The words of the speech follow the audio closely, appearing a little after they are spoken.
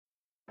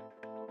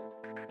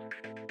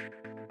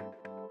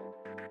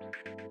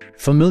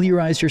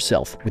Familiarize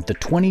yourself with the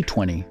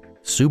 2020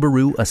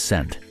 Subaru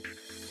Ascent.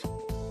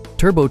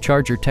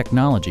 Turbocharger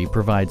technology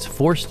provides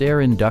forced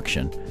air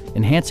induction,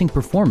 enhancing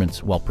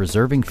performance while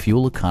preserving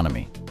fuel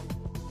economy.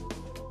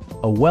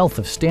 A wealth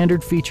of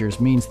standard features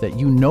means that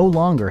you no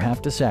longer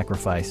have to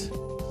sacrifice,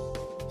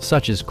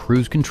 such as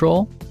cruise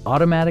control,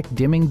 automatic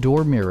dimming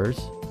door mirrors,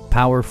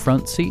 power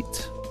front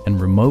seats, and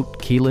remote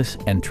keyless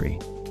entry.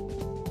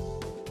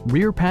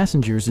 Rear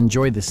passengers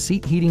enjoy the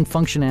seat heating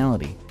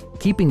functionality,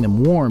 keeping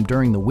them warm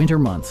during the winter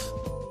months.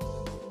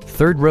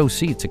 Third row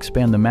seats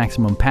expand the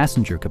maximum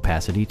passenger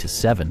capacity to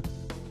 7.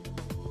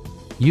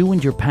 You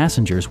and your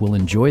passengers will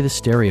enjoy the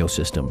stereo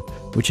system,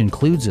 which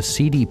includes a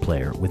CD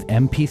player with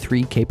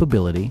MP3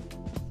 capability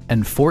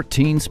and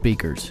 14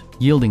 speakers,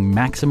 yielding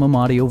maximum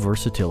audio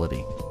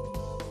versatility.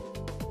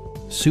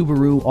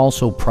 Subaru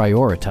also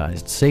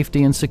prioritized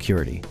safety and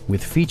security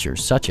with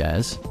features such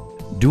as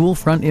dual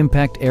front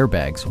impact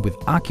airbags with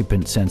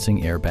occupant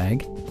sensing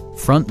airbag,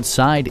 front and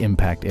side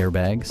impact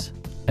airbags,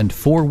 and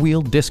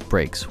 4-wheel disc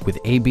brakes with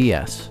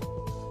ABS.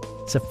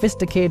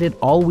 Sophisticated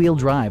all-wheel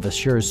drive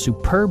assures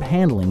superb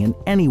handling in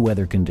any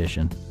weather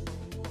condition.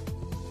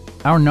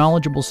 Our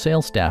knowledgeable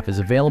sales staff is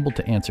available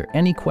to answer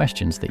any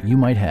questions that you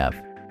might have.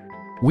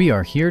 We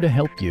are here to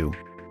help you.